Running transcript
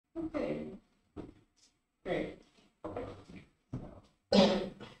Okay, great.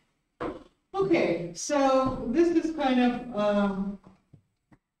 Okay, so this is kind of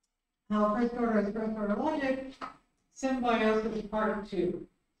how first order logic, symbiosis part 2.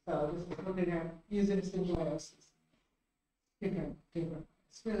 So this is looking at using symbiosis. Different.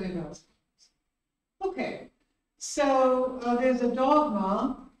 It's really about. Okay, so there's a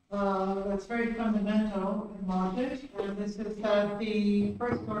dogma that's very fundamental in logic, and this is that the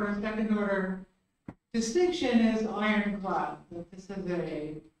first order, second order distinction is ironclad. That this is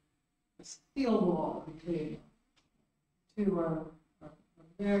a steel wall between two are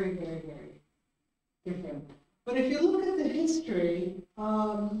very, very, very different. But if you look at the history,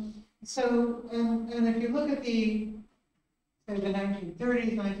 and if you look at the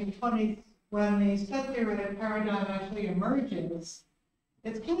 1930s, 1920s, when the set theoretic paradigm actually emerges,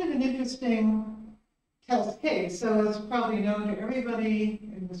 it's kind of an interesting test case. So it's probably known to everybody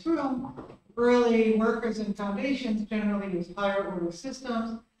in this room, early workers and foundations generally use higher order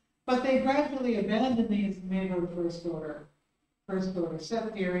systems, but they gradually abandon these and may go to first order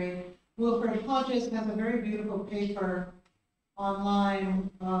set theory. Wilfred Hodges has a very beautiful paper online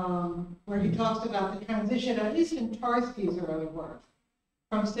where he talks about the transition, at least in Tarski's early work,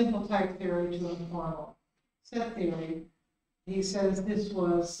 from simple type theory to informal set theory. He says this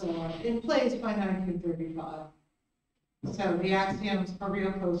was in place by 1935. So the axioms for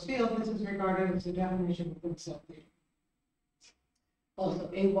real closed field, this is regarded as the definition of set theory. Also,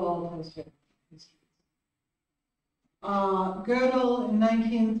 Ewald has written history. Gödel in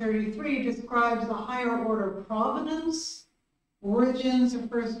 1933 describes the higher order provenance, origins of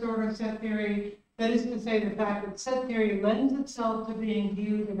first order set theory. That is to say, the fact that set theory lends itself to being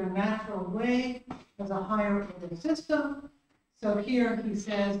viewed in a natural way as a higher order system. So here he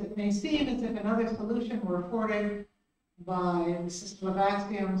says it may seem as if another solution were afforded by the system of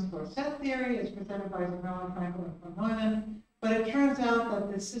axioms for set theory as presented by Zermelo, Frankel, and von Neumann. But it turns out that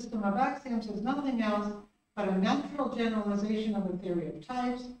this system of axioms is nothing else but a natural generalization of the theory of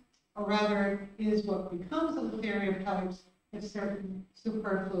types, or rather is what becomes of the theory of types if certain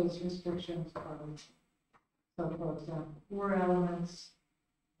superfluous restrictions are removed. So for example, four elements,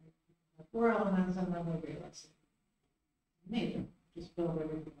 and then we realize it. Neither, just build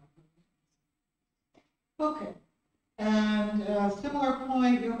everything up. Okay, and a similar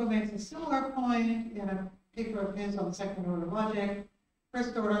point, Yoko makes a similar point in a paper of his on second order logic.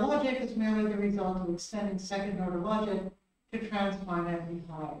 First order logic is merely the result of extending second order logic to transfinitely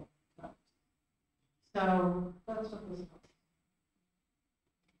high types. So that's what this is.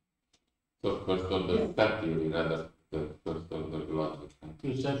 So first order set theory rather than first order logic.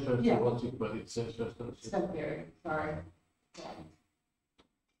 You said first Yeah. logic, but it says first order. Set theory, sorry.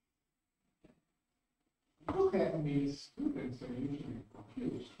 Okay. The students are usually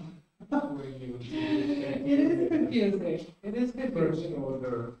confused. It is confusing. It is First confusing.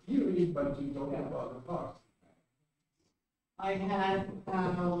 order theory, but you don't know about the parts. I had,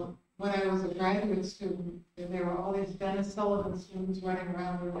 when I was a graduate student, there were all these Dennis Sullivan students running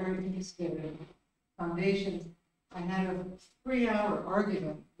around who were very interested in foundations. I had a 3-hour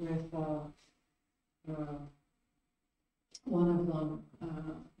argument with one of them.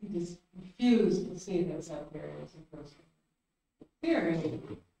 He just refused to see this out there as a first theory.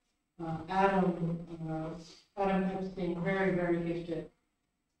 Adam Epstein, very, very gifted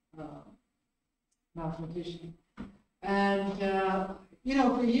mathematician. And,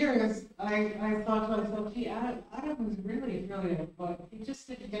 for years, I thought to myself, gee, Adam was really brilliant, but he just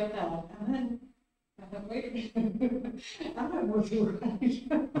didn't get that. And then I thought, wait a minute, Adam was right.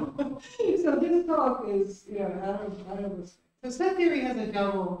 So this talk is, Adam was, so set theory has a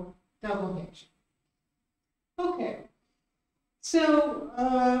double nature. Okay. So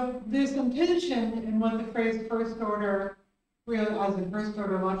there's some tension in what the phrase first order, as in first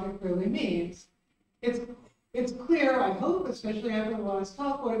order logic, really means. It's clear, I hope, especially after the last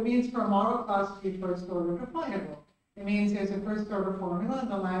talk, what it means for a model class to be first order definable. It means there's a first order formula in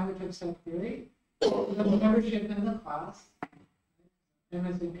the language of set theory. The membership in the class, M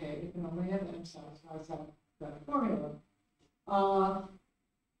as in K, you can only have M satisfies that formula.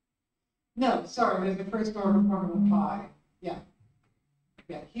 No, sorry, there's a first order formula phi. Yeah.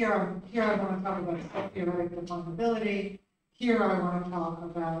 Here I want to talk about set theoretical definability. Here I want to talk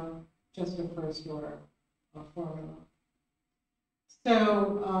about just a first order formula.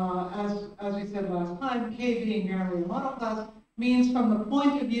 So as we said last time, K being merely a model class means from the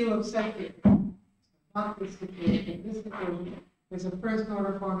point of view of set theory, not this situation. This situation is a first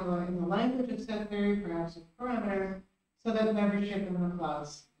order formula in the language of set theory, perhaps with parameters, so that membership in the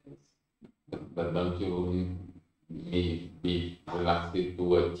class is. But don't you may be relaxed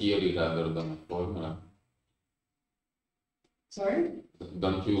to a theory rather than a formula. Sorry?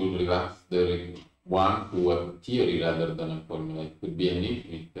 Don't you relax the one to a theory rather than a formula? It could be an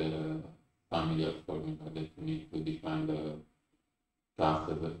infinite familiar formula that you need to define the class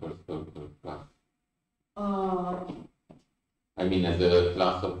as a first order class. I mean, as a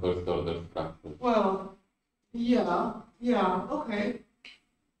class of first order structure. Well, yeah, okay.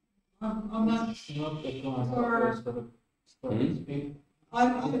 I'm not, Not the class Or- of first order.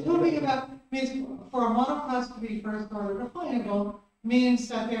 I'm talking about, means for a monoclass to be first order definable, means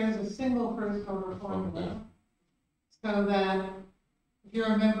that there is a single first order formula. Okay. So that if you're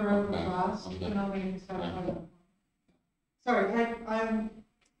a member of the Okay, class, you okay. can only be satisfied. with- Sorry, I'm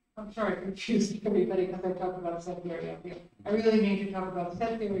sorry, I confused everybody because I talked about set theory up here. I really mean to talk about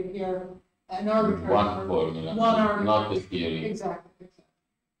set theory here, an arbitrary. One formula, One arbitrary. not the theory. Exactly.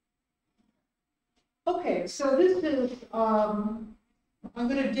 Okay, so this is, I'm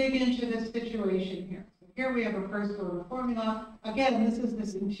gonna dig into this situation here. So here we have a first order formula. Again, this is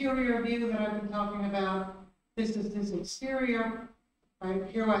this interior view that I've been talking about. This is this exterior, right?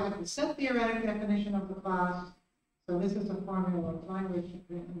 Here I have the set theoretic definition of the class. So this is a formula of language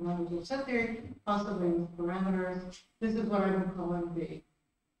of set theory, possibly with parameters. This is what I've been calling the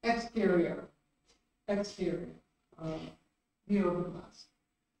exterior view of the class.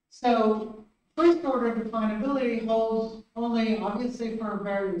 So first order definability holds only obviously for a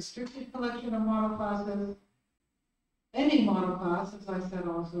very restricted collection of model classes. Any model class, as I said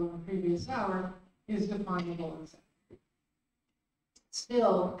also in the previous hour, is definable in set theory.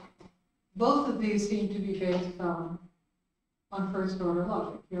 Still, both of these seem to be based on first order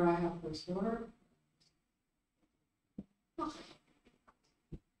logic. Here I have first order.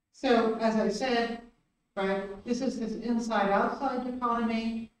 So as I said, right, this is this inside-outside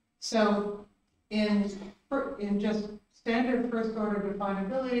dichotomy. So in just standard first order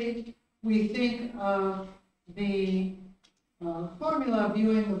definability, we think of the formula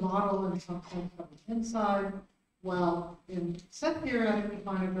viewing the model in some sense from the inside, while in set theoretic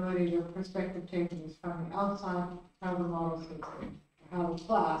definability, the perspective taken is from the outside, how the model sits in, how the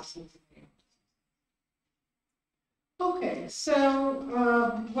class sits in. Okay,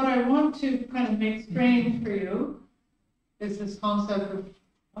 so what I want to kind of make strange for you is this concept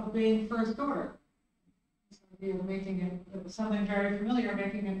of being first order. So you're making it something very familiar,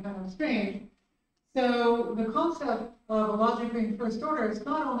 making it kind of strange. So the concept of a logic being first order is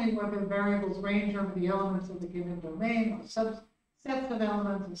not only whether variables range over the elements of the given domain or subsets of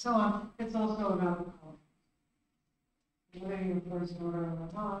elements and so on, it's also about the content. Whether you're first order or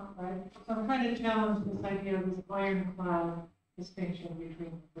not, right? So I'm trying to challenge this idea of this ironclad distinction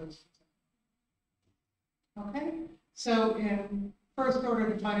between the first and second. Okay? So in first order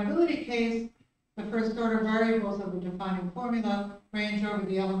definability case, the first order variables of the defining formula range over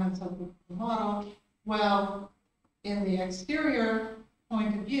the elements of the model, while in the exterior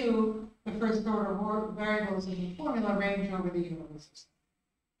point of view, the first order variables in the formula range over the universe system.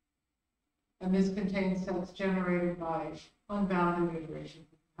 And this contains sets generated by unbounded iterations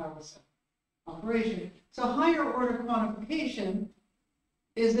of power set operation. So higher order quantification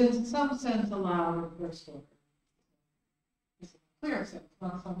is in some sense allowed in first order. It's a clear sense,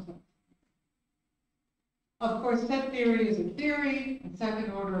 not some sense. Of course, set theory is a theory, and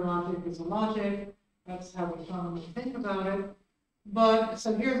second order logic is a logic. That's how we commonly think about it. But,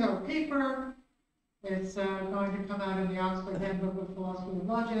 so here's our paper. It's going to come out in the Oxford Handbook of Philosophy of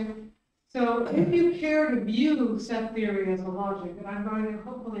Logic. So if you care to view set theory as a logic, and I'm going to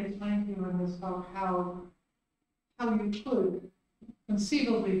hopefully explain to you in this talk how you could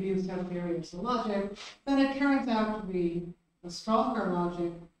conceivably view set theory as a logic, then it turns out to be a stronger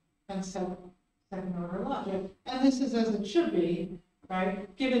logic than second order logic. And this is as it should be,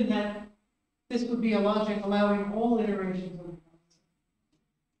 right? Given that this would be a logic allowing all iterations of the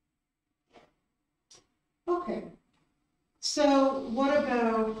concept. Okay. So what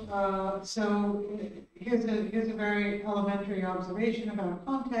about, so here's a very elementary observation about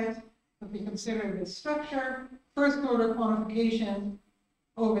context. If we consider this structure, first order quantification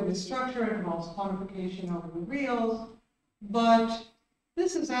over the structure involves quantification over the reals, but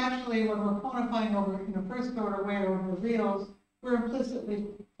this is actually when we're quantifying over in a first order way over the reals, we're implicitly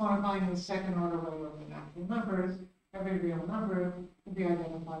quantifying the second order way over the natural numbers. Every real number can be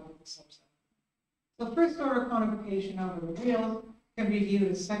identified with a subset. So first order quantification over the reals can be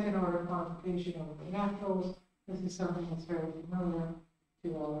viewed as second order quantification over the naturals. This is something that's very familiar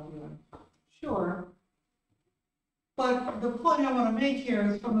to all of you, I'm sure. But the point I want to make here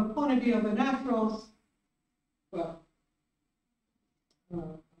is from the point of view of the naturals, well,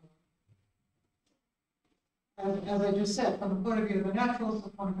 as I just said, from the point of view of the naturals, the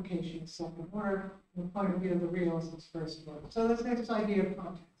quantification is second order. From the point of view of the reals, it's first order. So this idea of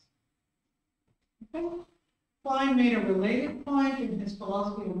context. Okay. Klein made a related point in his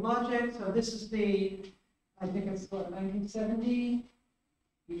philosophy of logic. So this is the, I think it's what, 1970?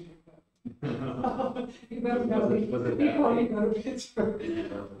 You should go. You better know before you go to Pittsburgh.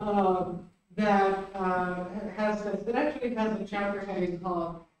 That has this, it actually has a chapter heading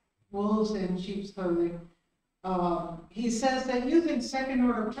called Wolves in Sheep's Clothing. He says that using second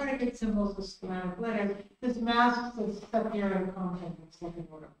order predicate symbols as schematic letters, this masks the secondary content of second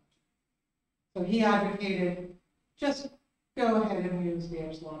order. So he advocated just go ahead and use the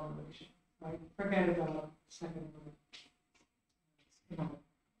epsilon relation, right? Forget about second order.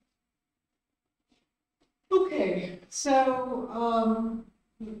 Okay, so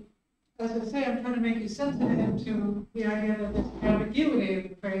as I say, I'm trying to make you sensitive to the idea that there's ambiguity of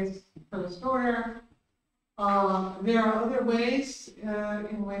the phrase first order. There are other ways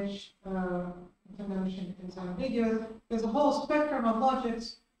in which the notion is ambiguous. There's a whole spectrum of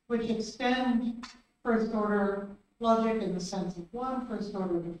logics which extend first order logic in the sense of one, first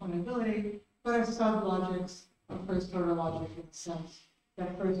order definability, but are sub-logics of first order logic in the sense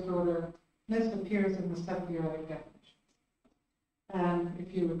that first order appears in the set-theoretic definition. And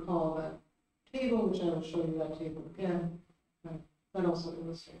if you recall that table, which I will show you that table again, that also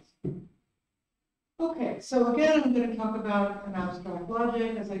illustrates. Okay, so again, I'm going to talk about an abstract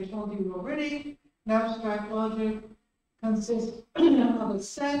logic. As I told you already, an abstract logic consists of a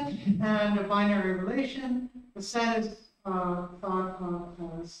set and a binary relation. The set is thought of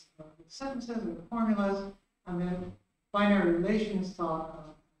as sentences or formulas, and then binary relation is thought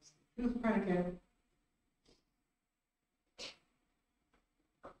of as the truth predicate.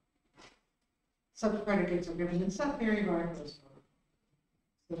 Such predicates are given in set theory by first order.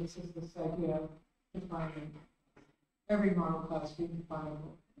 So this is this idea of defining every model class being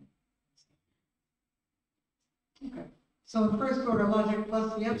definable. Okay. So in first order logic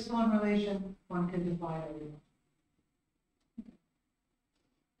plus the epsilon relation, one can define everyone.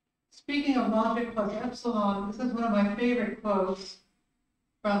 Speaking of logic plus epsilon, this is one of my favorite quotes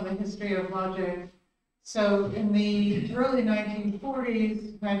from the history of logic. So in the early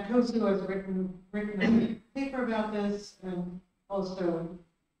 1940s, Mancosu has written a paper about this and also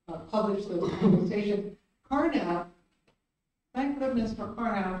published those conversations. Carnap, thank goodness for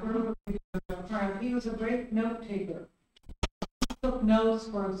Carnap. He was a great note taker. Took notes,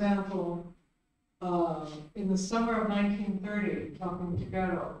 for example, in the summer of 1930, talking to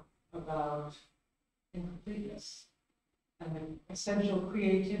Gödel about incompleteness and the essential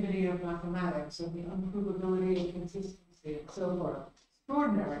creativity of mathematics and the unprovability of consistency and so forth.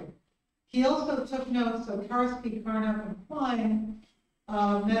 Extraordinary. He also took notes of Tarski, Carnap, and Klein,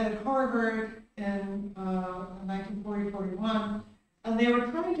 met at Harvard in 1940-41, and they were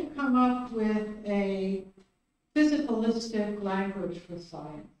trying to come up with a physicalistic language for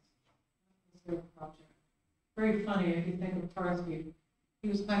science. That was their project. Very funny if you think of Tarski. He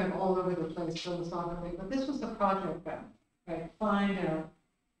was kind of all over the place philosophically, but this was the project then, right? Find a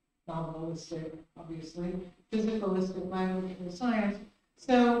nominalistic, obviously, physicalistic language for science.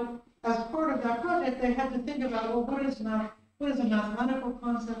 So as part of that project, they had to think about, well, what is a mathematical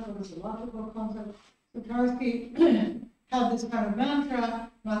concept? What is a logical concept? So Tarski had this kind of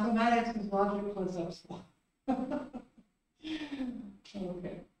mantra: mathematics is logic plus epsilon.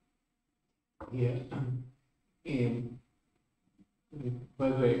 Okay. Yeah. By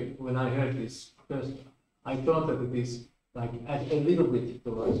the way, when I heard this first, I thought that it is like a little bit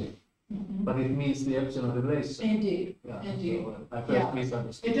to logic, but it means the epsilon relation. Indeed. Yeah, Indeed. so I first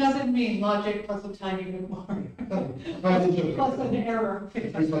misunderstood. It doesn't mean logic plus a tiny bit more. Plus an error.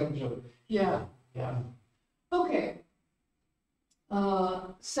 Yeah. Yeah. Okay.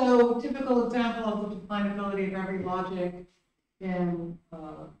 So typical example of the definability of every logic in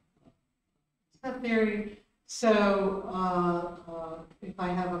set theory. So if I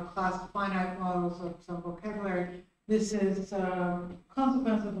have a class of finite models of some vocabulary, this is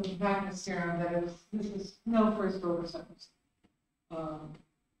consequence of the compactness theorem. That is, this is no first order sentence.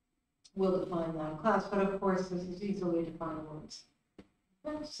 We'll define that class, but of course this is easily definable.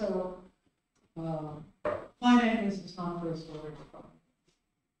 So finiteness is not first order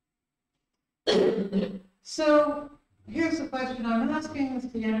defined. So here's the question I'm asking. This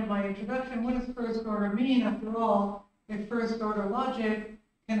is the end of my introduction. What does first order mean? After all, if first order logic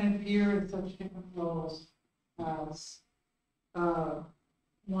can appear in such different roles as 1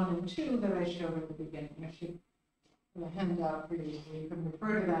 and 2 that I showed at the beginning. I should put a handout for you so you can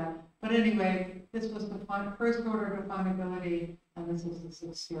refer to that. But anyway, this was the first order definability, and this is the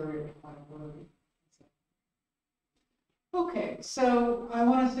exterior definability. Okay, so I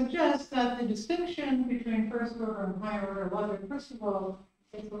want to suggest that the distinction between first order and higher order logic, first of all,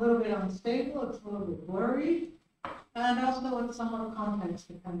 it's a little bit unstable, it's a little bit blurry, and also it's somewhat context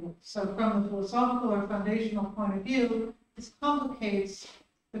dependent. So from a philosophical or foundational point of view, this complicates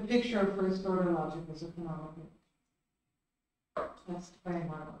the picture of first order logic as a phenomenon. That's the claim I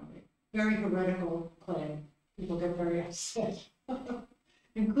want to make. Very heretical claim. People get very upset,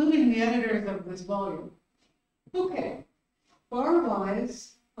 including the editors of this volume. Okay.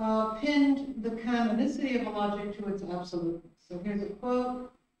 Barwise pinned the canonicity of a logic to its absoluteness. So here's a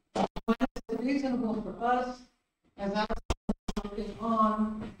quote: "When is it reasonable for us, as looking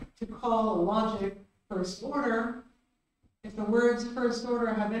on, to call a logic first order? If the words first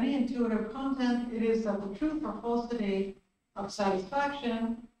order have any intuitive content, it is that the truth or falsity of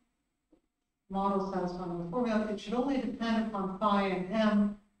satisfaction, model satisfying the formula, it should only depend upon phi and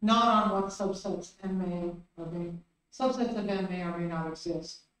m, not on what subsets m may or may subsets of M may or may not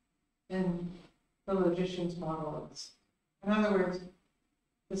exist in the logician's model. In other words,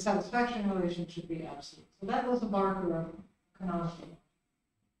 the satisfaction relation should be absolute. So that was a marker of canonical.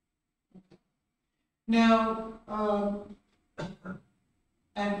 Now,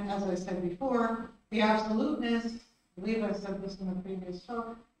 and as I said before, the absoluteness, I believe I said this in the previous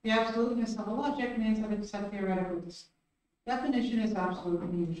talk, the absoluteness of a logic means that it's set theoretically distinct. Definition is absolute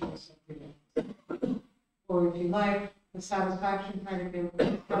and usually set theoretically. Or if you like, the satisfaction predicate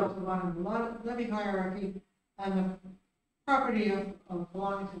delta one in the Levy hierarchy, and the property of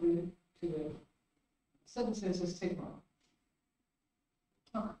belonging to the sentences is sigma.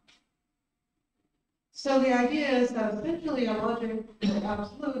 Okay. So the idea is that essentially a logic is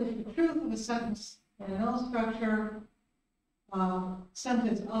absolute if the truth of a sentence in an L structure,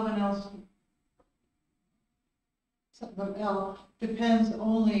 sentence of an L depends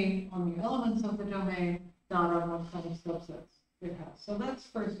only on the elements of the domain, not on what kind of subsets it has. So that's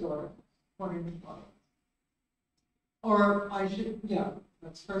first order, according to Barwise. Or I should, yeah,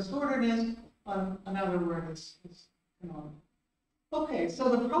 that's first orderness. Another word is canonical. Okay, so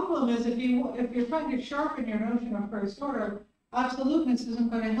the problem is if you're trying to sharpen your notion of first order, absoluteness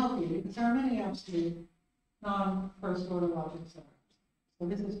isn't going to help you because there are many absolute non-first order logics. So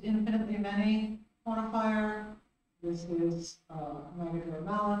this is infinitely many quantifier. This is negative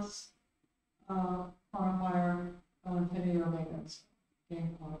balance quantifier, infinity omegas,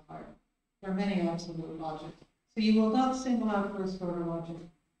 game quantifier. There are many absolute logics. So you will not single out first order logic.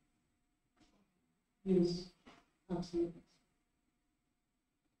 Use absoluteness.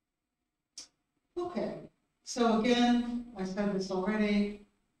 Okay, so again, I said this already.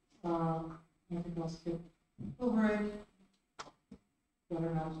 I think I'll skip over it. Got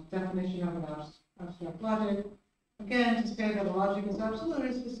an definition of an abstract logic. Again, to say that a logic is absolute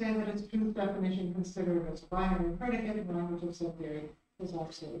is to say that its truth definition considered as a binary predicate in the language of set theory is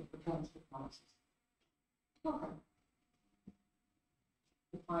absolute for transfer promises. Okay.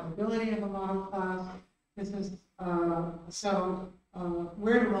 Definability of a model class. This is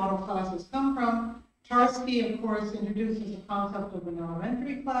where do model classes come from? Tarski, of course, introduces the concept of an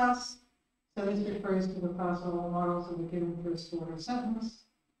elementary class. So this refers to the class of all models of a given first order sentence.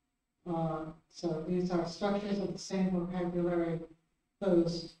 So these are structures of the same vocabulary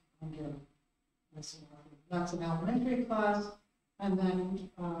posed under this. That's an elementary class. And then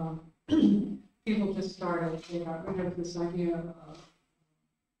people just started, they got rid of this idea of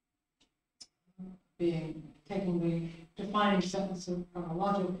defining sentences from a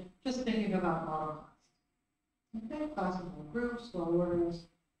logic, just thinking about model classes. Okay, classical groups, well orders.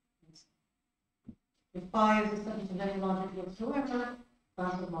 If phi is a sentence of any logic whatsoever,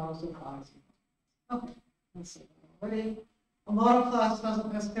 class of models of phi is equal. Okay, let's see that already. A model class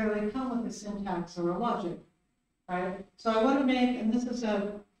doesn't necessarily come with a syntax or a logic, right? So I want to make, and this is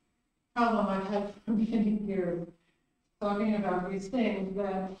a problem I've had from beginning here, talking about these things,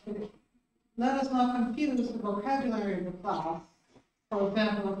 that let us not confuse the vocabulary of the class. For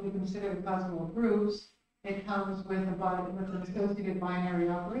example, if we consider the classical groups, it comes with an associated binary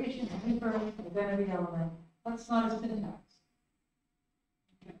operation, an inverse, identity element. That's not a syntax.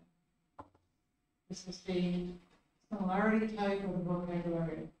 Okay. This is the similarity type of the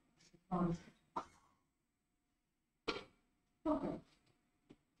vocabulary. Okay.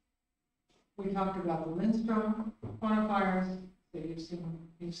 We talked about the Lindstrom quantifiers. So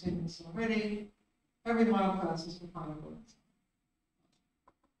you've seen this already. Every model class is definable.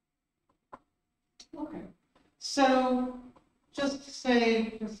 Okay, so just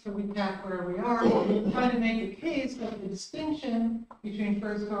to recap where we are, we're trying to make a case that the distinction between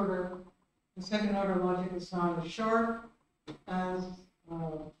first order and second order logic is not as sharp as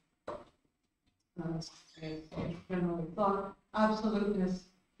is generally thought. Absoluteness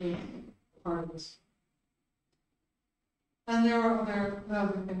is part of this. And there are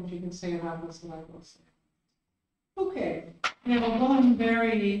other things you can say about this that I will say. Okay, now one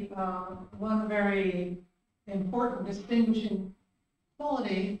very important distinguishing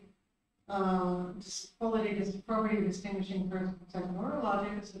quality, property distinguishing first and second order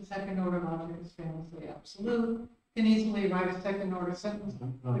logic is that second order logic is famously absolute. Can easily write a second order sentence.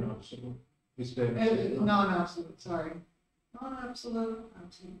 Non-absolute. Non-absolute, sorry. Non-absolute,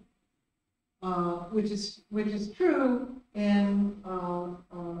 absolute. Which is true in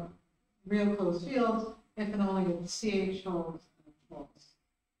real closed fields if and only if CH holds and false.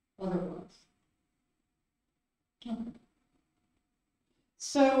 Otherwise. Okay.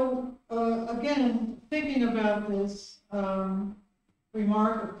 So again, thinking about this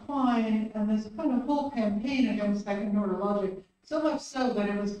remark of Klein and this kind of whole campaign against second order logic, so much so that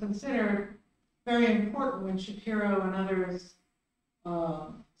it was considered very important when Shapiro and others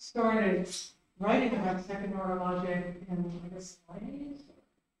started writing about second order logic in, I guess,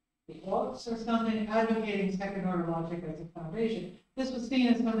 the aughts or something, advocating second order logic as a foundation. This was seen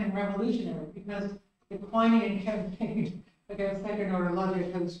as something revolutionary because the Kleinian campaign against second order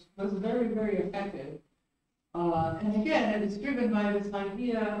logic was very, very effective. And again, it is driven by this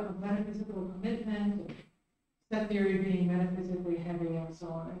idea of metaphysical commitment, set theory being metaphysically heavy, and so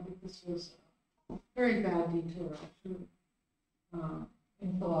on. I think this was a very bad detour, actually,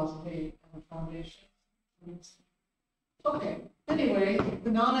 in philosophy and foundation. Okay, anyway,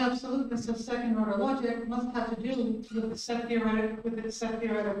 the non-absoluteness of second order logic must have to do with its set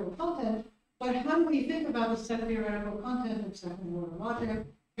theoretical content. But how do we think about the set theoretical content of second order logic?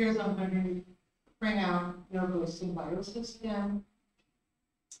 Here's I'm going to bring out Yoko's symbiosis again.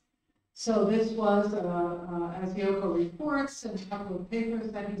 So this was, as Yoko reports in a couple of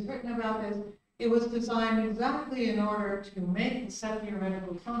papers that he's written about this, it was designed exactly in order to make the set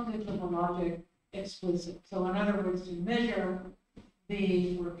theoretical content of the logic explicit. So in other words, to measure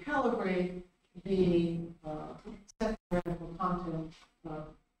or calibrate the set theoretical content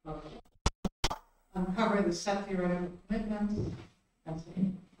of uncover the set theoretical commitments. That's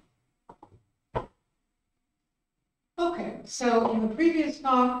it. Okay, so in the previous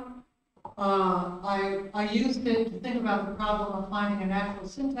talk, I used it to think about the problem of finding a natural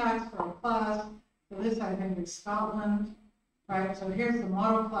syntax for a class. So this, I think, is Scotland, right? So here's the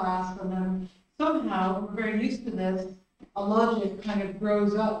model class, and then somehow, we're very used to this, a logic kind of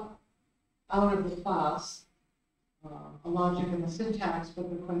grows up out of the class, a logic and the syntax, but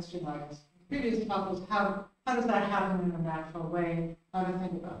the question I asked in the previous talk was how does that happen in a natural way? How to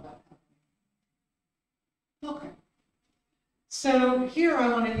think about that happening. Okay. So here I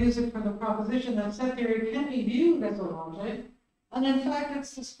want to use it for the proposition that set theory can be viewed as a logic, and in fact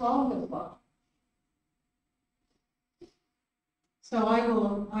it's the strongest logic. So I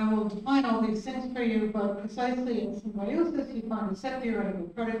will define all these things for you, but precisely in symbiosis you find a set theoretical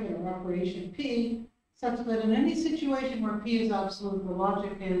predicate or operation P, such that in any situation where P is absolute, the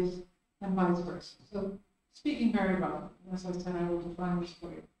logic is, and vice versa. So speaking very broadly, as I said, I will define this for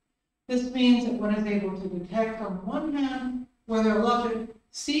you. This means that one is able to detect on the one hand whether a logic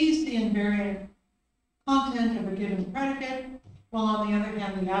sees the invariant content of a given predicate, while on the other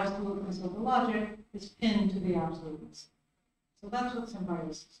hand, the absoluteness of the logic is pinned to the absoluteness. So that's what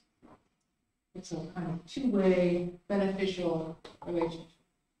symbiosis is. It's a kind of two-way beneficial relationship.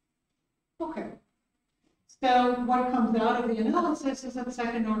 Okay. So what comes out of the analysis is that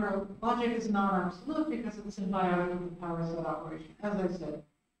second order logic is non-absolute because it's symbiotic with the power set operation,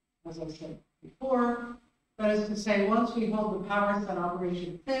 as I said before. That is to say, once we hold the power set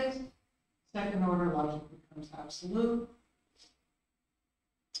operation fixed, second order logic becomes absolute.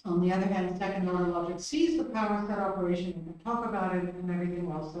 On the other hand, second order logic sees the power set operation and can talk about it, and everything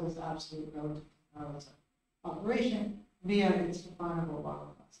else that is absolute relative to the power set operation via its definable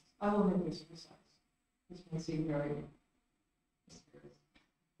log classes. I will make this precise. This may seem very mysterious.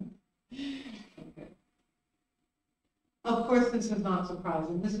 Okay. Of course, this is not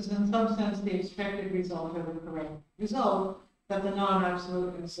surprising. This is in some sense the expected result or the correct result, that the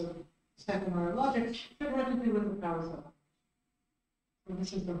non-absoluteness of second order logic should have to do with the power set. So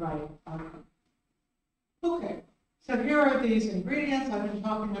this is the right outcome. Okay, so here are these ingredients. I've been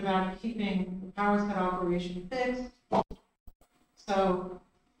talking about keeping the power set operation fixed. So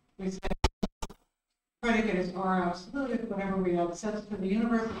we say predicate is R absolute if whenever we add sets to the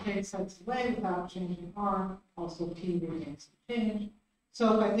universe, it takes sets away without changing R. Also, P remains unchanged.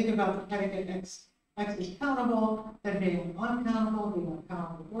 So if I think about the predicate X is countable, then being uncountable,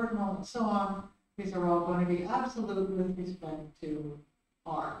 ordinal, and so on, these are all going to be absolute with respect to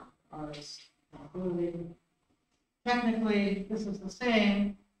R. R is probability. Technically, this is the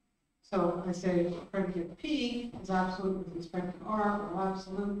same, so I say predicate P is absolute with respect to R, or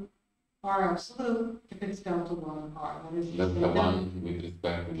absolute, R absolute, if it's delta 1 R. That is, That's the one with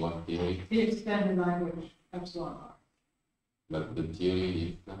respect to what theory, the extended language epsilon R. but the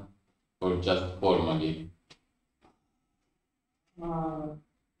theory is, or just formally.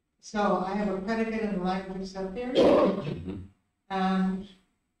 So I have a predicate in the language set theory, Mhm. and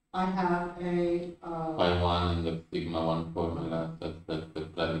I have a, Phi 1 and the sigma 1 formula, that's the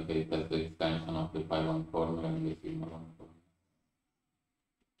predicate, that's the extension of the phi 1 formula and the sigma 1 formula.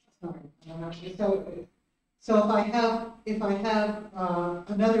 sorry, so if I have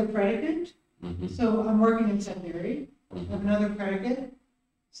another predicate, Mhm. so I'm working in set theory, I have Mhm. another predicate,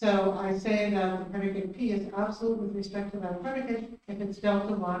 so I say that the predicate P is absolute with respect to that predicate if it's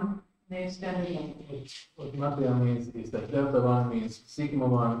delta 1 in the extended language. What Mattia means is that delta 1 means sigma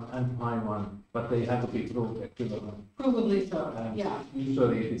 1 and pi 1, but they have to be proved equivalent. Provably so, And yeah,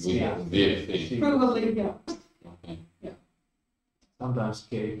 usually it is Yeah. VFC. provably, yeah. Okay. sometimes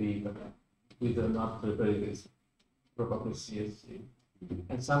KB, but with the not prepared is probably CSC.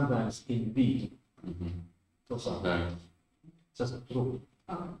 And sometimes in B, Mhm. those are Okay. just a proof.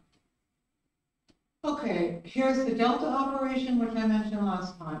 Okay, here's the delta operation, which I mentioned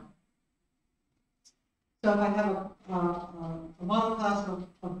last time. So if I have a model class of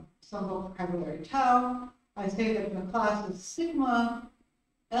some vocabulary tau, I say that the class is sigma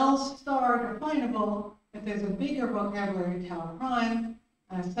L star definable if there's a bigger vocabulary tau prime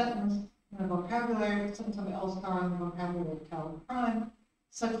and a sentence in the vocabulary, sentence of L star in the vocabulary tau prime,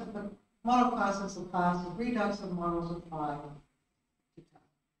 such that the model class is a class of redux of models of phi to tau.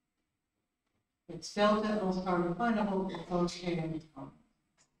 It's delta L star definable with both k and tau.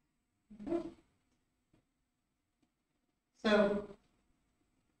 Okay. So,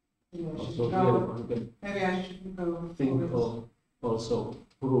 maybe I Also should here go, one can maybe I should go. think over of also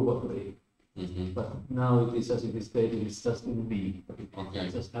probably, Mhm. but now it is as it is stated, it's just in B, but it Okay.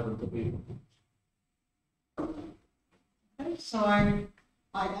 just happened to be. Okay, so I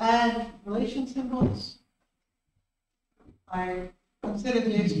add relation symbols. I consider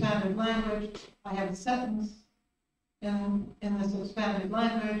the expanded language. I have a sentence in this expanded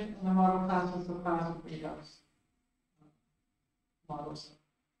language, and the model class is the class of redux models.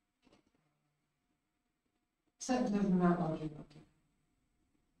 Sentences in that logic.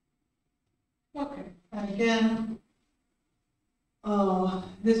 Okay, and again,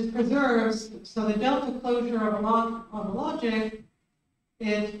 this preserves, so the delta closure of a logic,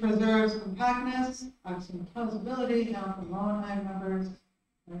 it preserves compactness, axiomatizability, down to Lowenheim numbers,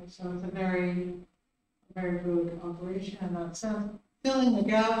 right? So it's a very good operation in that sense. Filling the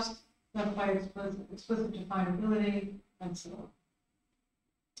gaps left by explicit definability, and so on.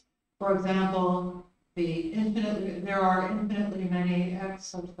 For example, there are infinitely many x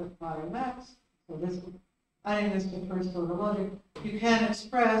such that phi of x. So this, adding this to first order logic, you can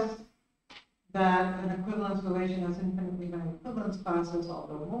express that an equivalence relation has infinitely many equivalence classes,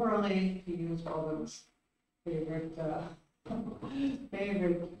 although morally, to use Walden's favorite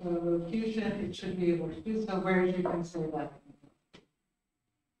locution, it should be able to do so, whereas you can say that.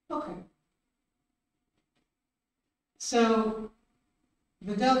 Okay. So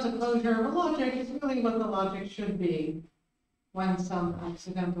the delta closure of a logic is really what the logic should be when some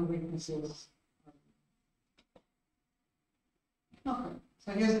accidental weaknesses. Okay,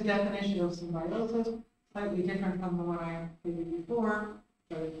 so here's the definition of symbiosis, slightly different from the one I gave you before,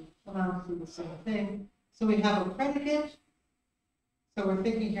 but amounts to the same thing. So we have a predicate. So we're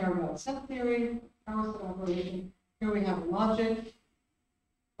thinking here about set theory, power set operation. Here we have a logic.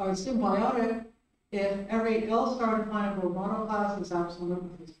 Or symbiotic if every L star definable model class is absolute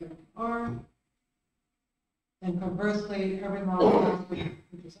with respect to R. And conversely, every model class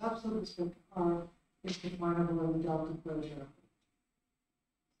which is absolute with respect to R is definable in the delta closure.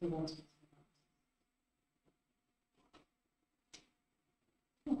 So that's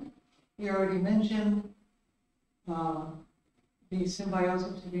we already mentioned the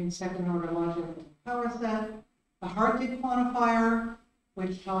symbiosis between second order logic and power set. The Hartley quantifier,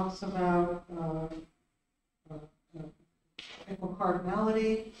 which talks about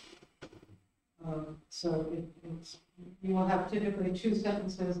equicardinality. So it's, you will have typically two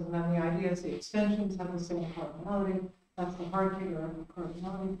sentences, and then the idea is the extensions have the same cardinality. That's the Hartley or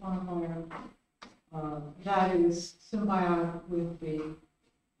equicardinality quantifier. That is symbiotic with the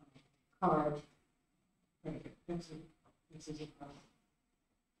card. This is a problem.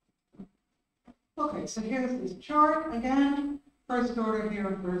 Okay, so here's this chart again. First order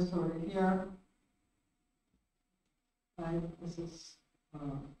here, first order here. Right, this is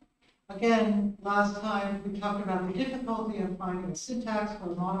again, last time we talked about the difficulty of finding a syntax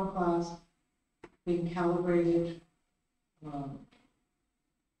for a model class being calibrated.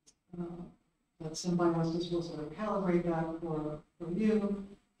 That symbiosis will sort of calibrate that for you.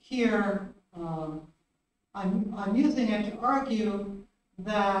 Here, I'm using it to argue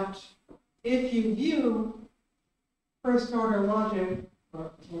that if you view first order logic,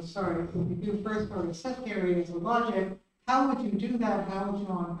 or sorry, if you view first order set theory as a logic, how would you do that? How would you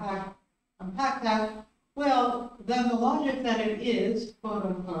unpack that? Well, then the logic that it is, quote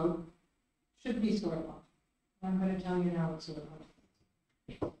unquote, should be sort logic. I'm going to tell you now what sort logic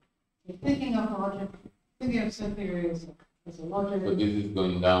is. So thinking of logic, thinking of set theory as a logic. So this is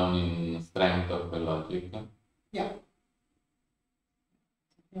going down in strength of the logic. Yeah.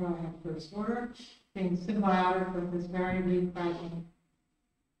 Here I have first order, being symbiotic with this very weak fragment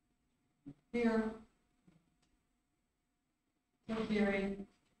here. Set theory.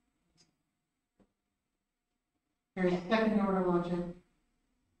 Here's second order logic.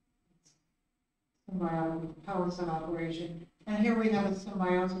 Symbiotic with power set operation. And here we have a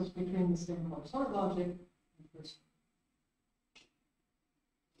symbiosis between this thing called sort logic and first.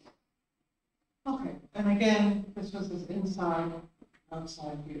 Okay, and again, this was this inside,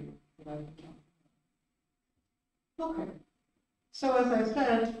 outside view that I've done. Okay, so as I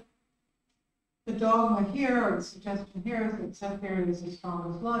said, the dogma here, or the suggestion here, is that set theory is the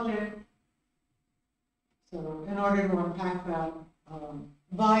strongest logic. So in order to unpack that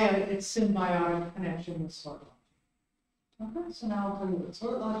via its symbiotic connection with sort logic. Okay, so now I'll tell you what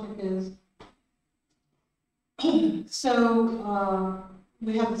sort logic is. So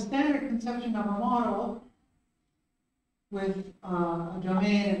we have the standard conception of a model with a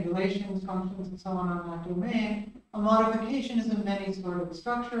domain and relations, functions, and so on that domain. A modification is a many-sorted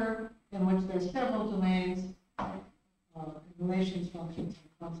structure in which there are several domains, relations, functions, and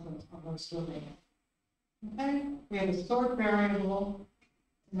constants on those domains. Okay, we have a sort variable,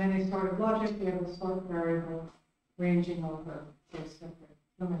 many-sorted logic. We have a sort variable ranging over those separate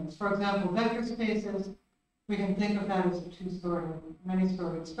domains. For example, vector spaces. We can think of that as a two-sorted,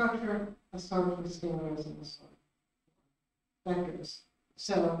 many-sorted structure, a sort for scalars and a sort for vectors.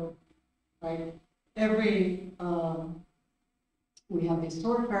 So, right, we have these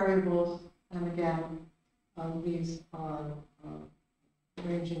sort variables, and again, these are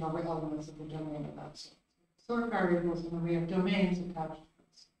ranging over elements of the domain of that sort. Sort variables, and then we have domains attached to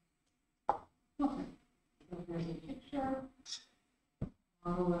this. Okay, so here's a picture,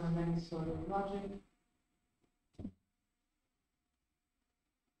 model and a many-sorted logic.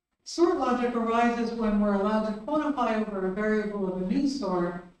 Sort logic arises when we're allowed to quantify over a variable of a new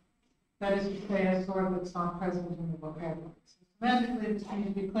sort, that is to say, a sort that's not present in the vocabulary. So semantically, this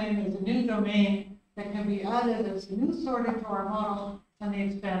means we claim there's a new domain that can be added as a new sort into our model, and the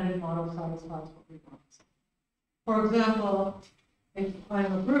expanded model satisfies what we want. For example, if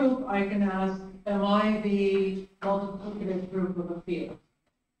I'm a group, I can ask, am I the multiplicative group of a field?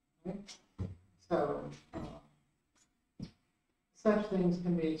 Right? So, such things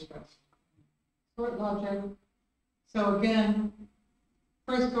can be expressed. Sort logic. So again,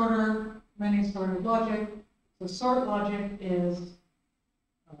 first order, many-sorted logic. So sort logic is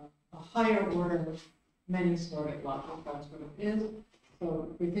a higher order many-sorted logic. That's what it is. So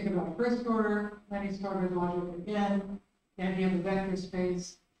if we think about first order, many-sorted logic again, the idea of the vector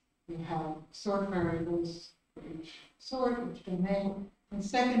space, we have sort variables for each sort, each domain. In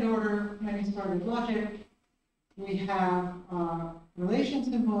second order, many-sorted logic, we have relation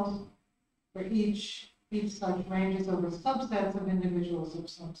symbols for each such ranges over subsets of individuals of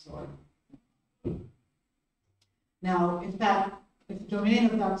some sort. Now, if the domain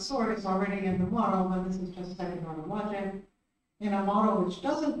of that sort is already in the model, then this is just second order logic. In a model which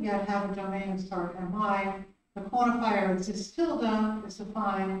doesn't yet have a domain of sort mi, the quantifier exists tilde is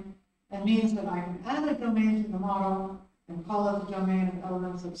defined and means that I can add a domain to the model and call it the domain of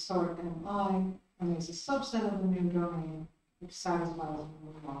elements of sort mi. And there's a subset of the new domain which satisfies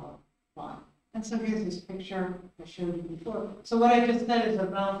the model fine. And so here's this picture I showed you before. So what I just said is a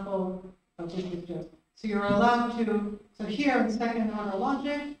mouthful of this is just. So you're allowed to, so here in second order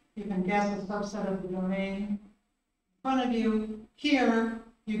logic, you can guess a subset of the domain in front of you. Here,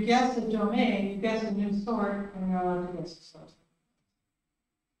 you guess a domain, you guess a new sort, and you're allowed to guess a subset.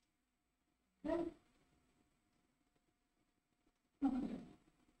 Okay. Okay.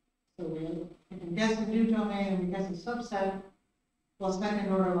 So we can guess a new domain and we guess a subset. Well,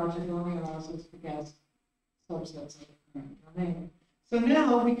 second order logic only allows us to guess subsets of the current domain. So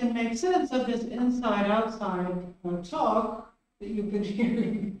now we can make sense of this inside-outside talk that you've been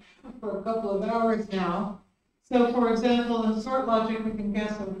hearing for a couple of hours now. So for example, in sort logic, we can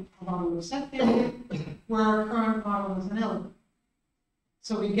guess a model of set theory where our current model is an element.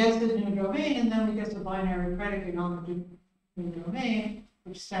 So we guess a new domain, and then we guess a binary predicate on the new domain,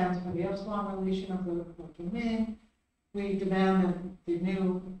 which stands for the epsilon relation of the domain. We demand that the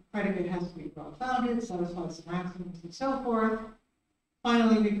new predicate has to be well-founded, satisfies the maxims, and so forth.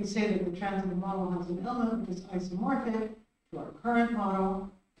 Finally, we can say that the transitive model has an element which is isomorphic to our current model.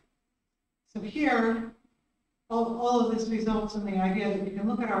 So here, all of this results in the idea that we can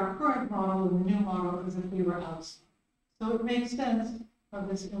look at our current model and the new model as if we were outside. So it makes sense of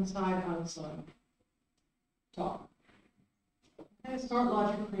this inside-outside talk. And sort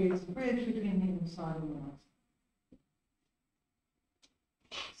logic creates a bridge between the inside and the outside.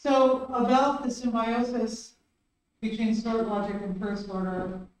 So about the symbiosis between sort logic and first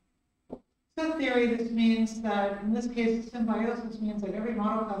order set theory, this means that, in this case, the symbiosis means that every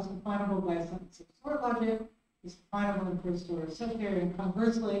model class definable by a sentence of sort logic is definable in first order set theory, and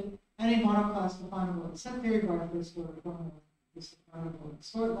conversely, any model class definable in set theory by first order formula is definable in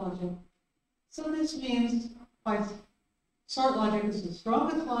sort logic. So this means by sort logic is the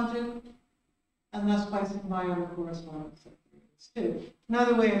strongest logic, and thus by symbiotic corresponding set theory is too.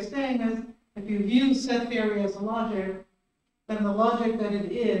 Another way of saying is, if you view set theory as a logic, then the logic that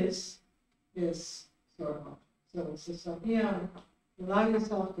it is sort logic. So it's this idea, you allow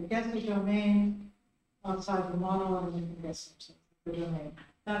yourself to guess a domain outside the model, and you can guess the domain.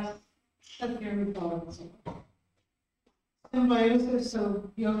 That's set theory thought of as a logic. Symbiosis, so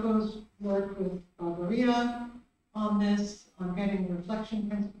Yoko's worked with Maria on this, on getting reflection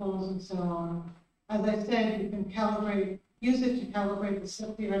principles and so on. As I said, you can use it to calibrate the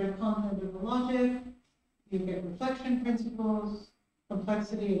set theoretic content of the logic. You get reflection principles,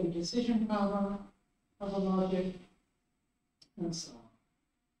 complexity of the decision problem of the logic, and so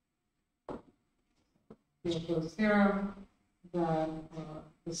on. Yoko's theorem that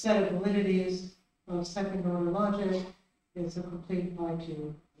the set of validities of second order logic is a complete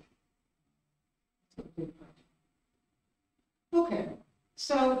pi2. Okay,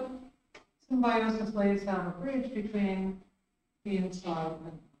 so symbiosis lays down a bridge between the inside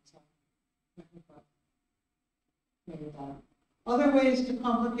and outside. Maybe that. Other ways to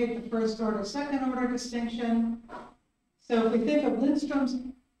complicate the first order, second order distinction. So if we think of Lindström's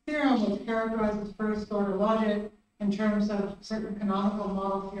theorem, which characterizes first order logic in terms of certain canonical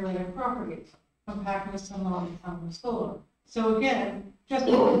model theoretic properties, compactness and long-term solar. So again, just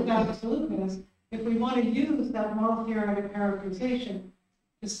with absoluteness, if we want to use that model theoretic characterization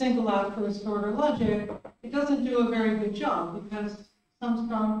to single out first order logic, it doesn't do a very good job because some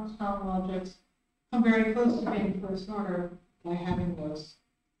strong logics come very close to being first order by having those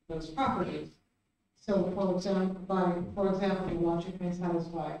properties. So for example, the logic may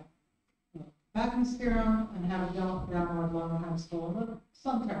satisfy Compactness theorem and have a downward long-term solar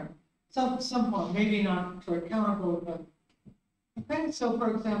some term. Some point, maybe not toward countable, but okay. So,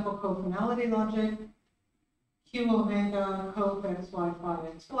 for example, cofinality logic, Q omega, co x y phi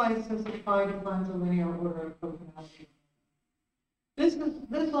x y says that phi defines a linear order of cofinality. This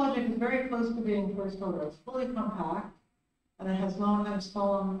logic is very close to being first order. It's fully compact, and it has Longheims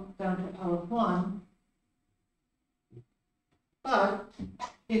column down to L of 1. But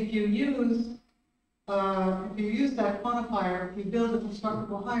if you use that quantifier, if you build a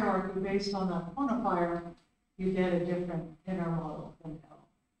constructible hierarchy based on that quantifier, you get a different inner model than L.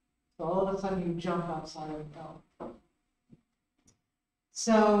 So all of a sudden you jump outside of L.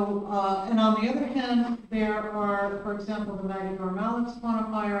 So, and on the other hand, there are, for example, the Magador-Malix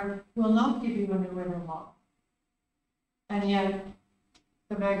quantifier will not give you a new inner model. And yet,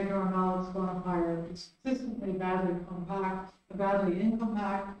 the Magador-Malix quantifier is consistently badly incompact.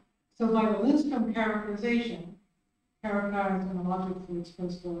 So by the Lindström characterization, characterizing the logic for its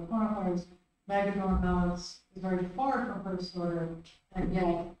first order quantifiers, Magador-Malix is very far from first order, and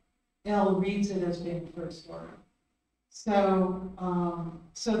yet L reads it as being first order. So,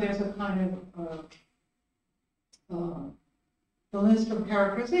 so there's a kind of the Lindström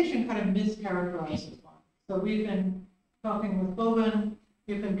characterization kind of mischaracterizes one. So we've been talking with Boven.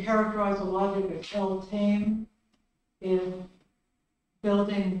 You can characterize a logic as L tame if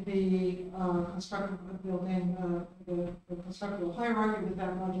building the constructible hierarchy with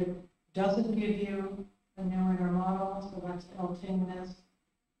that logic doesn't give you a new inner model. So that's L tameness.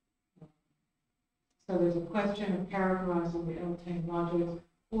 So there's a question of characterizing the L-tame logic,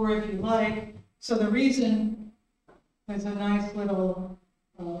 or if you like, so the reason, there's a nice little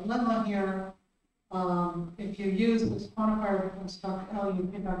lemma here. If you use this quantifier to construct L, you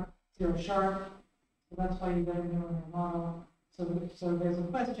pick up 0 sharp, so that's why you get a new inner model. So there's a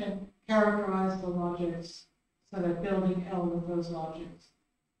question, characterize the logics So that building L with those logics,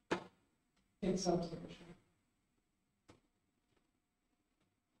 it's substation.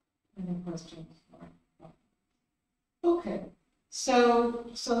 Any questions? Okay, so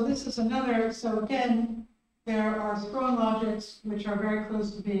this is another, so again, there are strong logics which are very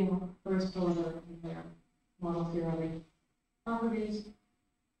close to being first order in their model theoretic properties.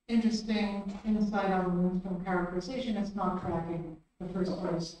 Interesting insight on from characterization, it's not tracking the first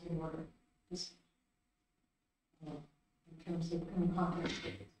order, second order. In terms of in the context.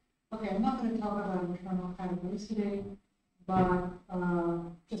 Okay, I'm not going to talk about internal catabolicity, but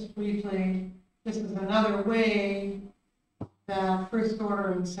just briefly, this is another way that first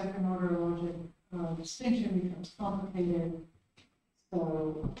order and second order logic distinction becomes complicated.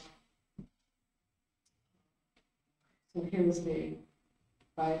 So here's the,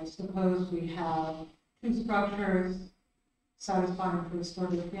 right, suppose we have two structures satisfying first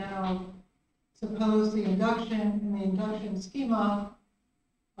order piano. Suppose the induction, in the induction schema,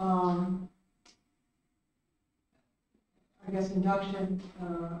 I guess induction,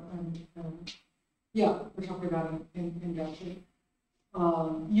 yeah, we're talking about induction.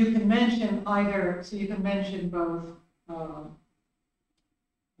 You can mention either, so you can mention both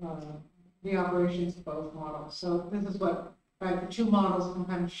the operations of both models. So this is what, right, the two models can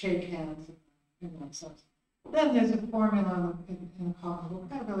kind of shake hands in that sense. Then there's a formula in common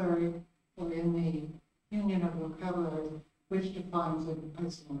vocabulary, or in the union of vocabulary, which defines an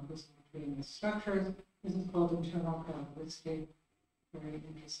isomorphism between the structures. This is called internal catabolicity. Very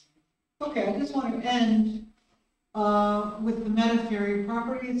interesting. Okay, I just want to end with the meta theory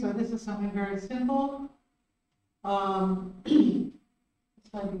properties. So this is something very simple. This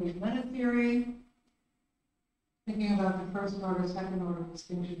idea of meta theory, thinking about the first order, second order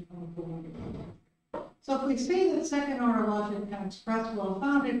distinction from the full order. So if we say that second order logic can express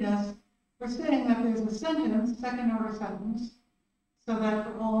well-foundedness, we're saying that there's a sentence, second order sentence, so that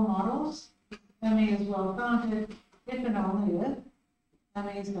for all models, ME is well-founded if and only if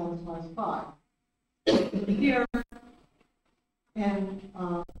ME satisfies 5. Here, in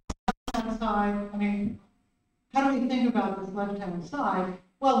left-hand side, I mean, how do we think about this left-hand side?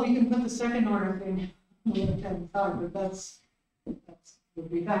 Well, we can put the second order thing on the left-hand side, but that's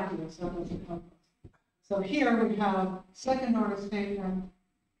would be vacuous, so that doesn't help us. So here we have second order statement,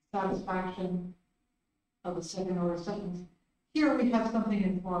 satisfaction of a second order sentence. Here we have something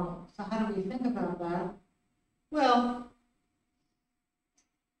informal. So how do we think about that? Well,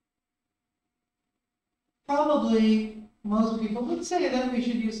 probably most people would say that we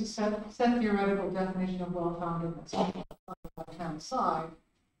should use a set theoretical definition of well-foundedness on the left-hand side.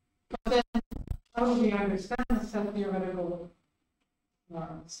 But then how do we understand the set theoretical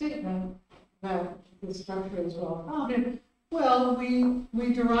statement that the structure is well-founded? Well, we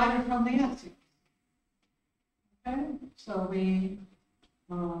derive it from the axioms. Okay, so we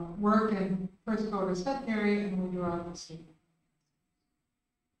work in first order set theory and we derive the statement.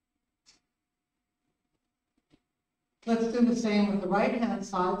 Let's do the same with the right-hand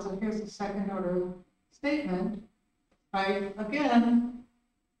side. So here's the second order statement, right? Again,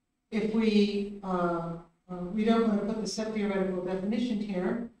 if we don't want to put the set theoretical definition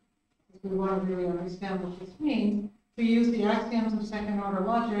here, because we want to really understand what this means. We use the axioms of second order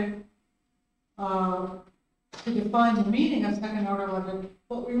logic to define the meaning of second order logic.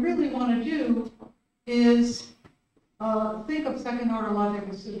 What we really want to do is think of second order logic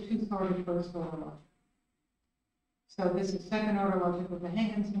as two-sorted first order logic. So this is second order logic with the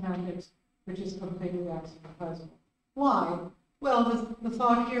Hankin semantics, which is completely axiomatizable. Why? Well, the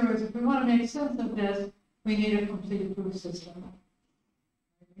thought here is if we want to make sense of this, we need a complete proof system.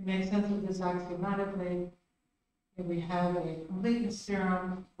 We make sense of this axiomatically. If we have a completeness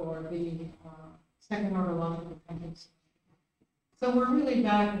theorem for the second order logic of Hankin. So we're really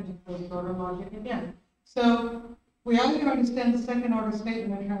back into first order logic again. So we either understand the second order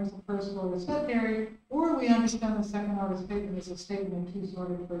statement in terms of first order set theory, or we understand the second order statement as a statement in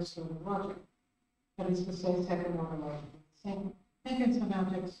two-sorted first order logic. That is to say, second order logic. Same Hankin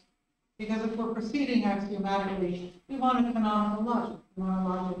semantics, because if we're proceeding axiomatically, we want a canonical logic. We want a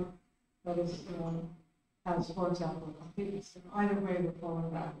logic that is has, for example, a completeness. Either way, we're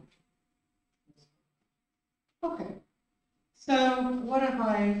falling back. Okay. So what have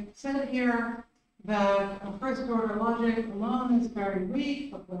I said here? That a first order logic alone is very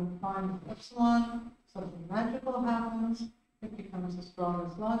weak, but when defined with epsilon, something magical happens. It becomes the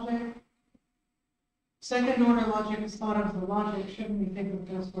strongest logic. Second order logic is thought of as a logic. Shouldn't we think of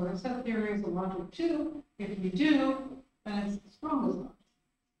first order set theory as a logic too? If we do, then it's the strongest logic.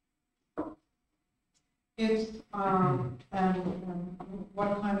 It's and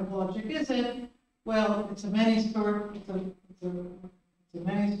what kind of logic is it? Well, it's a many-stored, it's a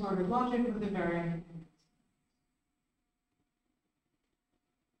many-stored logic with a variant.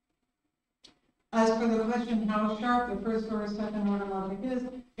 As for the question how sharp the first order, second order logic is,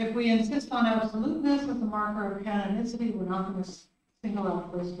 if we insist on absoluteness as a marker of canonicity, we're not going to single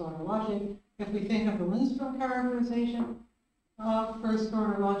out first order logic. If we think of the Lindstrom characterization of first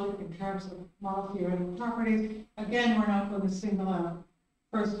order logic in terms of model theoretical properties, again, we're not going to single out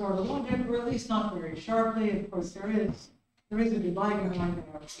first order logic, or at least not very sharply. Of course, there is a dividing line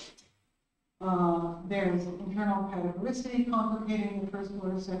there. There's internal categoricity complicating the first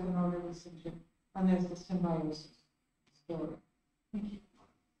order, second order distinction, and there's the symbiosis story. Thank you.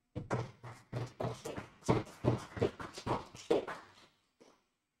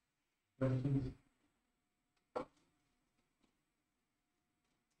 Questions?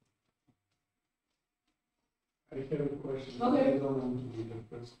 I have a question. Okay. I don't want to be the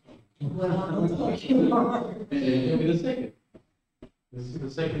first one. Well, it's like you are. Give me the second. This is the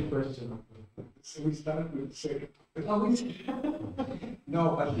second question. So we start with the second. Oh, we-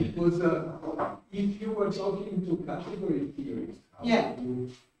 No, but it was, if you were talking to category theories, how Yeah. would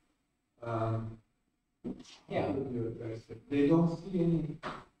you, Yeah. how would you address it? They don't see any,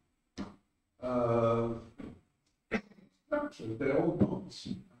 structure, they're all dots,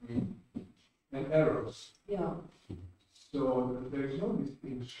 I mean, and arrows. Yeah. So there's no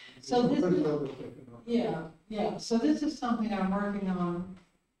distinction. So There's no this first is- order, second order. Yeah. So this is something I'm working on,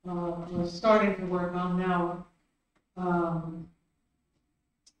 or starting to work on now. I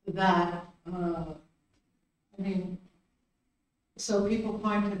mean, so people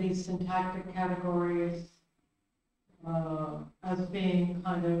point to these syntactic categories as being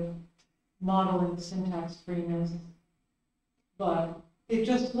kind of modeling syntax freeness, but it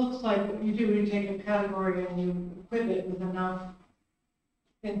just looks like what you do, you take a category and you equip it with enough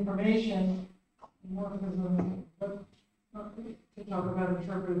information, morphism, but to talk about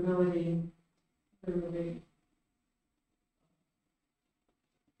interpretability,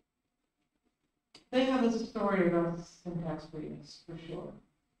 they have a story about syntax freeness, for sure.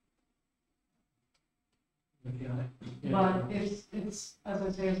 But it's, as I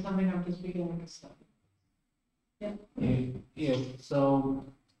say, it's something I'm just beginning to study. Yeah, so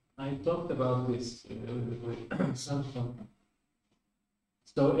I talked about this with Samson.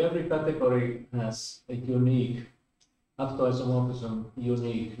 So every category has a unique, after isomorphism,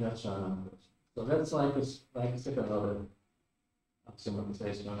 unique natural numbers. So that's like a second order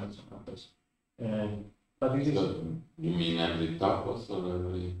axiomatization of natural numbers. But it is. So, you mean every topos or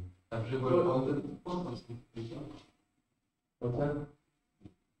every? Every well-pointed What's that?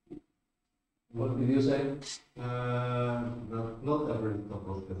 What did you say? not every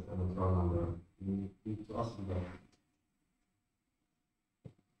topos has a natural number. You need to ask them.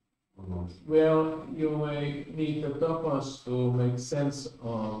 Or not. Well, you may need the topos to make sense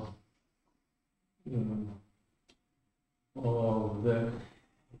of the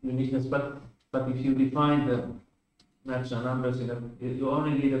uniqueness, but if you define the natural numbers you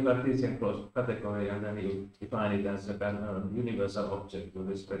only need a Cartesian category, and then you define it as a kind of universal object with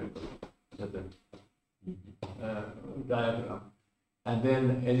respect to certain diagram. And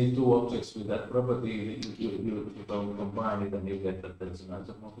then any two objects with that property, you combine it and you get that there's an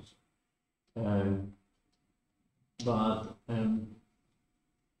isomorphism.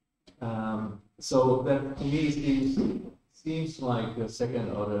 So that to me seems like a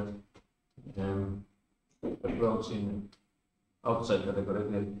second order approach in outside category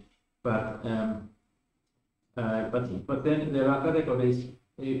theory. But then there are categories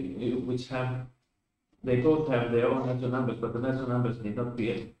which they both have their own natural numbers, but the natural numbers need not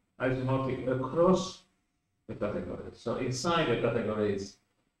be isomorphic across the category. So inside the category is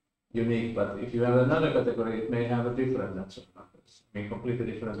unique, but if you have another category, it may have a different natural numbers. I mean, completely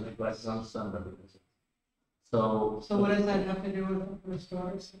different, like some standard. So what does that have to do with the first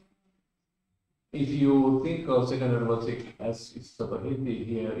order? if you think of secondary logic as it's sort of hinted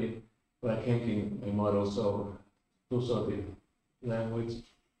here in like Henkin models of two-sorted language,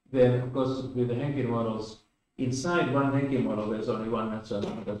 then of course with the Henkin models, inside one Henkin model there's only one natural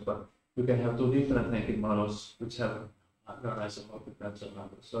number, but you can have two different Henkin models which have non-isomorphic natural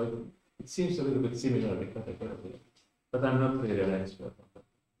numbers. So it seems a little bit similar in category, but I'm not really an expert on that.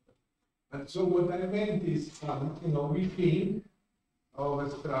 And so what I meant is, we think of a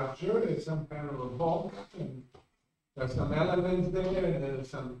structure as some kind of a box, and there's some elements there, and there's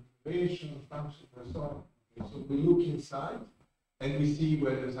some relation, function, and so on. Okay, so we look inside, and we see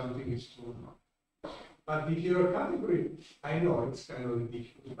whether something is true or not. But if you're a category, I know it's kind of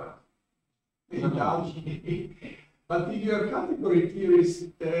difficult, but indulge me. But in your category theories,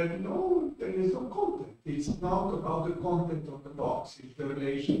 there is no content. It's not about the content of the box. It's the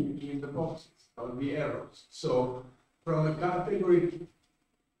relation between the boxes or the arrows. So from a category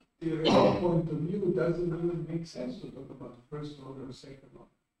theoretical point of view, it doesn't really make sense to talk about the first order or second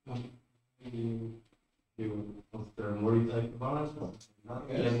order. Maybe you consider Mori type balance, not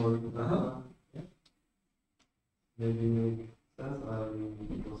Yes. Mori Yeah. maybe make sense. I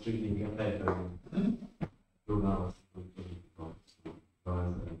was reading a paper two now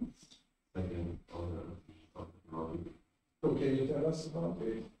balance and second order of Mori. So can you tell us about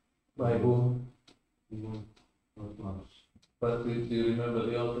it? Bible, Not much. but do you remember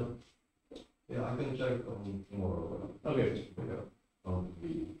the author? Yeah, I can check on tomorrow. Okay. On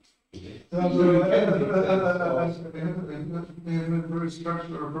the I have a very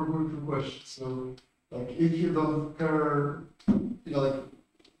structured or provocative question. So, like, if you don't care, like,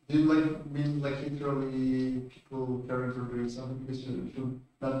 do you mean literally people caring for doing something because you're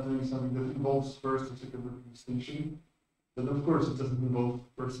not doing something that involves first or second order distinction? Then of course it doesn't involve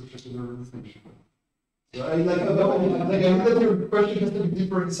first or second order distinction. So I know that your question has to be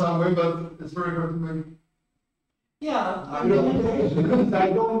deeper in some way, but it's very hard to make. Yeah, I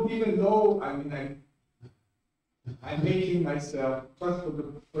don't even know, I'm making myself, just for the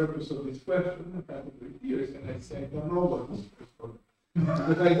purpose of this question, a category theorist, and I say I don't know what this is for.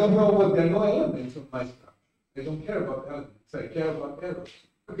 Because I don't know what there are no elements of my structure. I don't care about elements, I care about errors.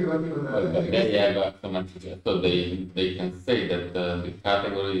 Okay, But they have axiomatic, so they can say that the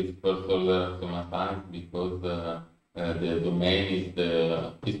category is first order axiomatized because the domain is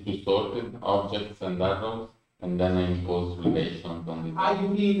to sorted objects and arrows, and then I impose relations on the. I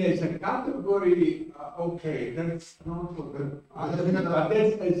mean, as a category, okay, that's not what the, but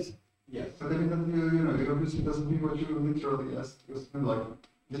that's, yes. But then it obviously doesn't mean what you literally asked, because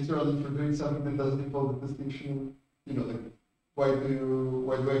literally if you're doing something that doesn't involve the distinction, like why do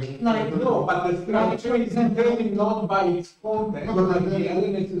I? No, but the structure is determined not by its content, No, but like then- the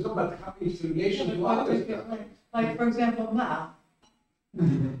elements is but how its relation to other stuff. like, for example, math.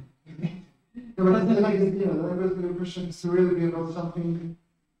 But then I guess, the question is to really be about something.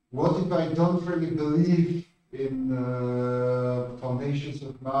 What if I don't really believe in foundations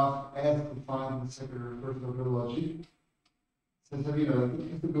of math as defined in second or first order logic? So, it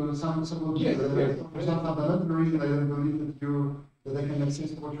has to go to some logic. Yes, yes. For some fundamental reason, I don't believe that I can make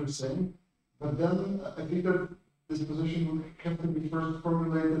sense of what you're saying. But then I think that this position would have to be first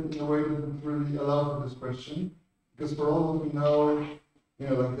formulated in a way that would really allow for this question. Because for all we know,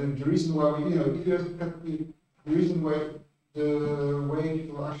 the reason why we, if you have the reason why the way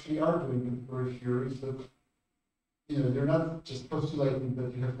people actually are doing category theory is that, they're not just postulating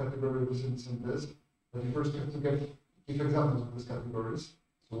that you have category of this and this, but you first have to give examples of these categories.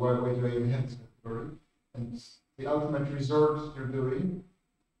 So why do I even have this category? And the ultimate resort you're doing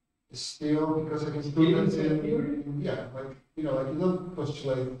is still because I can students you don't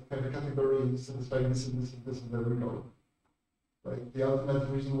postulate have a category satisfying this and this and this and there we go. Like the ultimate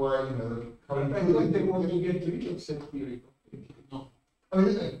reason why, how I think they want to get rid of set theory. No. I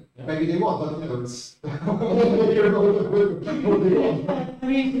mean, maybe they want, but it's. I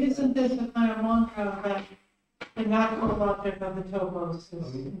mean, isn't this a kind of mantra that the natural logic of the topos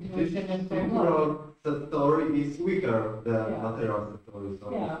is intuition and frame logic? Overall, the story is weaker than Yeah. material story, so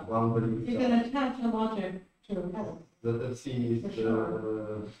Yeah. one believes You can attach a logic to a code. that FC is For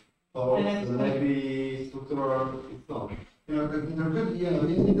sure. false, And it's maybe structural is not. There could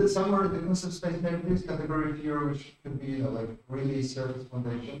be, somewhere in the concept space, maybe this category theory, which could be, really service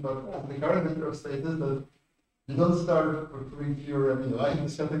foundation, but the current mental state is that you don't start with doing theorem, in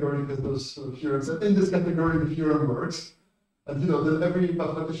this category because those theorems, and in this category the theorem works. And, then every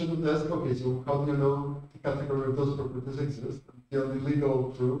mathematician would ask, okay, so how do you know the category of those properties exist? The only legal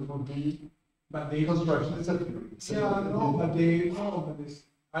proof would be But they construction, it's a theory. but this,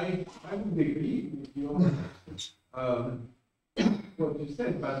 I would agree with you. What you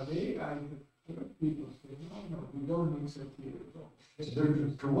said, but people say, no, we don't need set theory at all. So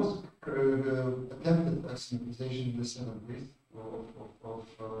there was attempted axiomatization in the 70s of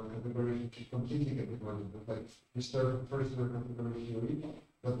category, completely category, like we start first with category theory,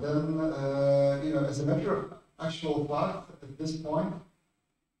 but then, as a matter of actual fact, at this point,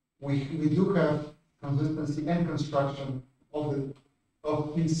 we do have consistency and construction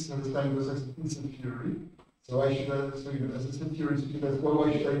of these satisfying those in theory. So I should, as a set theorist, you should ask, well,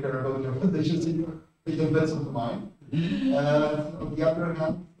 why should I care about your foundations? It depends on mine. And on the other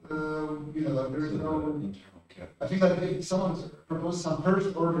hand, there is no I think that if someone proposed some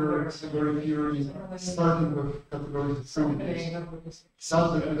first order category theory, starting with categories of primitives,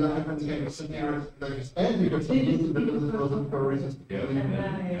 sounds like we don't have any kind of severe, like, and because some independent philosophical reasons,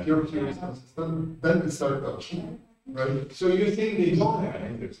 pure theory is consistent, then we start option, right? So you think they don't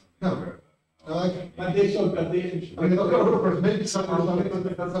have? No. Like, But they should, but they. I mean, of course, maybe some or something,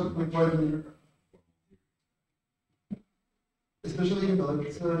 but that's not quite. Especially, you know, like,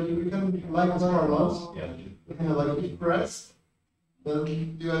 you can like parallels. You know, like if pressed,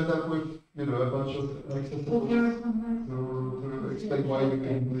 then you end up with, you know, a bunch of accessible to explain why you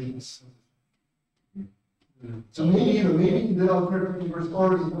can believe this. So maybe, you know, maybe the alternative universe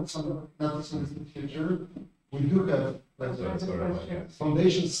already not some not distant future. We do have like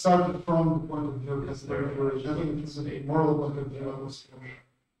foundations started from the point of view of category, definitely moral point of view was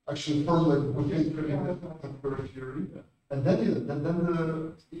actually formulated within category theory. And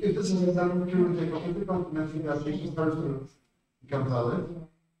then, if this is examined through the technical method, the application starts to become valid.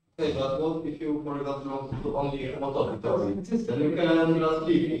 Okay, but what if you, for example, do only homotopy theory? Then you can just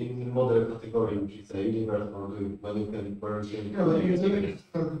live in the model category, which is a universe, or when you can work in. You know, like you think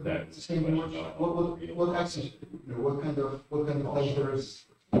saying what axis, you know, what kind of vectors.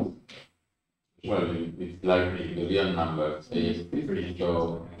 Well, it's like the real numbers.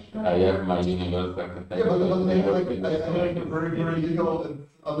 So I have my universe Yeah, but maybe like I have a very legal and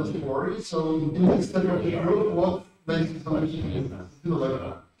honest worry. So in this study of the group, what makes it so much feel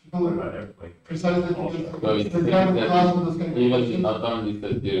like people precisely because So it's the kind of class with this kind of even not only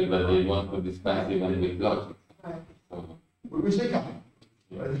the theory, but they want to dispense even with logic. So, we say kind.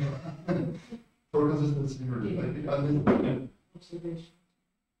 For consistency, really. Like,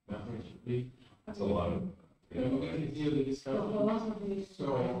 That's a lot of.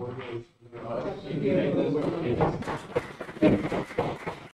 So,